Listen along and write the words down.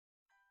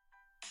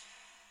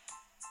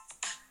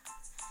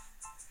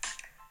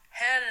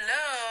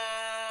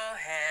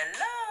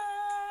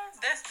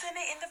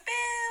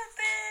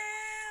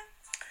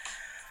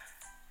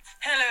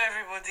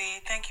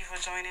you for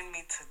joining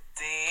me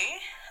today.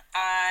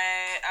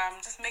 I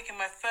am just making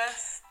my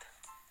first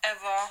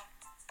ever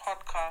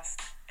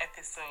podcast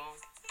episode.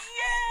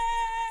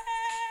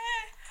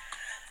 Yay!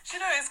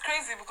 You know, it's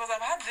crazy because I've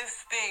had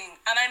this thing,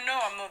 and I know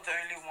I'm not the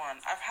only one.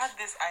 I've had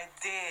this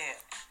idea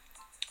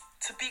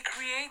to be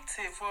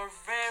creative for a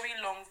very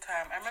long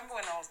time. I remember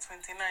when I was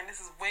 29,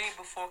 this is way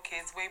before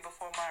kids, way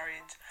before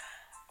marriage,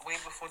 way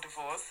before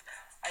divorce.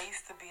 I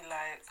used to be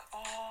like,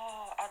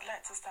 I'd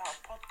like to start a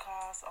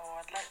podcast, or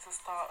I'd like to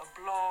start a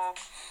blog,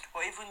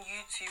 or even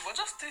YouTube, or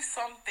just do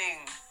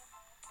something.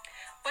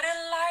 But then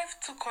life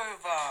took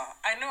over.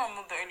 I know I'm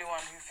not the only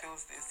one who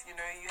feels this. You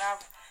know, you have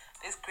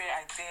this great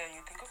idea, and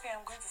you think, okay,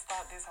 I'm going to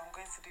start this, I'm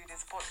going to do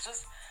this, but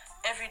just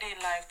everyday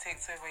life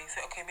takes over. You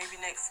say, okay, maybe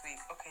next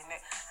week, okay,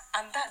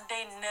 and that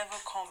day never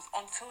comes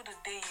until the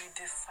day you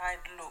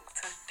decide, look,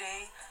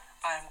 today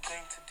I'm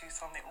going to do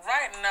something.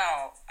 Right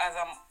now, as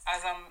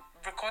I'm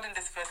recording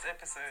this first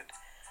episode,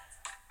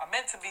 I'm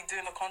meant to be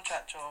doing a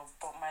contract job,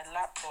 but my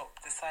laptop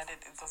decided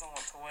it doesn't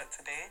want to work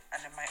today, and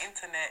then my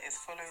internet is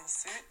following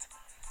suit.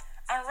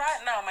 And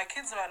right now, my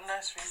kids are at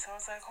nursery, so I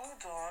was like,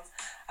 hold on,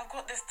 I've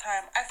got this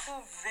time. I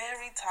feel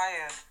very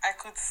tired. I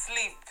could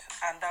sleep,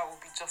 and that would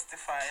be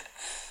justified.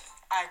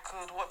 I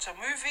could watch a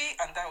movie,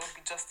 and that would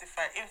be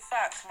justified. In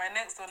fact, my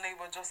next door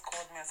neighbor just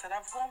called me and said,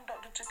 I've warmed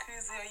up the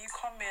jacuzzi, are you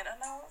coming? And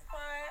I was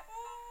like,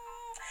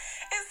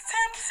 it's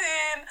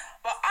tempting,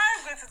 but I'm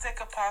going to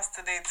take a pass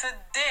today.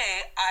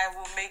 Today, I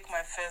will make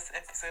my first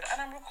episode,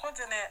 and I'm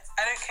recording it.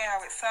 I don't care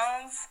how it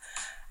sounds.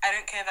 I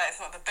don't care that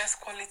it's not the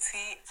best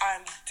quality.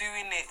 I'm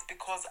doing it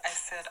because I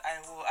said I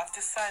will. I've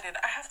decided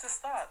I have to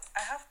start.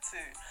 I have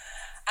to.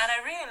 And I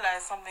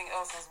realized something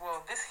else as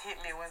well. This hit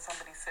me when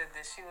somebody said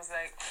this. She was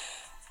like,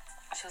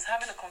 she was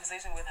having a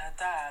conversation with her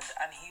dad,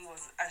 and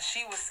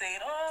she was saying,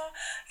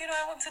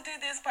 I want to do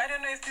this, but I don't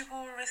know if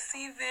people will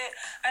receive it.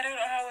 I don't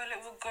know how well it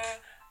will go.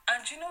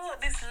 And you know what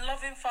this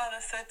loving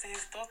father said to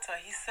his daughter?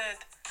 He said,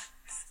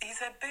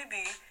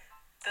 baby,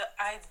 the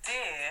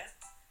idea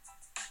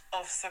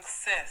of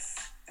success,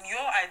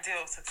 your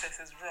idea of success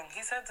is wrong.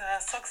 He said to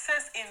her,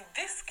 success in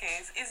this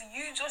case is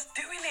you just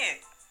doing it.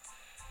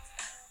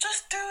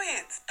 Just do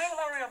it. Don't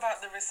worry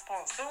about the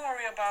response. Don't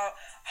worry about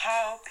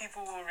how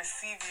people will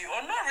receive you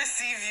or not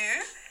receive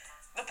you.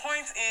 The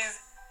point is,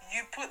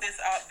 you put this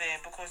out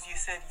there because you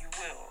said you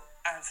will.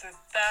 And so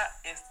that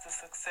is the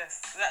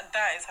success.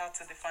 That is how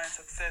to define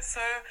success.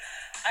 So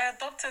I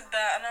adopted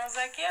that, and I was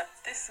like, yep,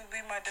 this will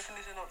be my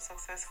definition of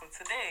success for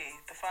today.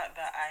 The fact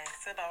that I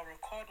said I'll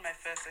record my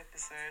first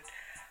episode,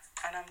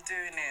 and I'm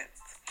doing it.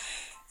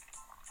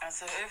 And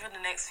so over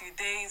the next few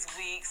days,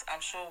 weeks,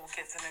 I'm sure we'll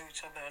get to know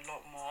each other a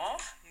lot more.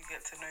 You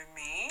get to know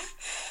me.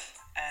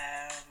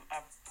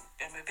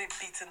 I'm a bit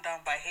beaten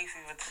down by hay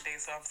fever today,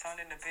 so I'm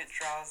sounding a bit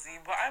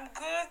drowsy. But I'm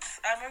good.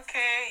 I'm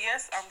okay.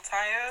 Yes, I'm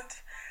tired.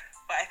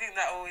 But I think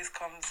that always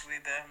comes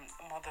with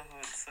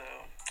motherhood. So,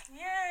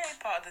 yay,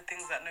 part of the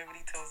things that nobody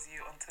tells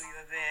you until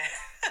you're there.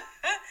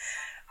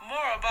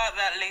 More about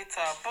that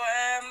later. But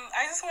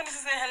I just wanted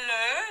to say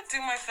hello, do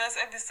my first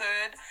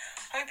episode.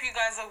 Hope you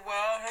guys are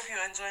well. Hope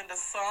you're enjoying the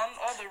sun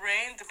or the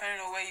rain,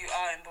 depending on where you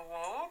are in the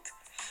world.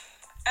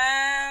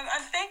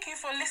 And thank you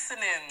for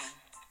listening.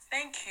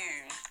 Thank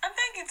you. And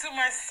thank you to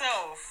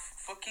myself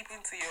for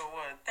keeping to your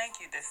word. Thank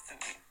you,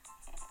 Destiny.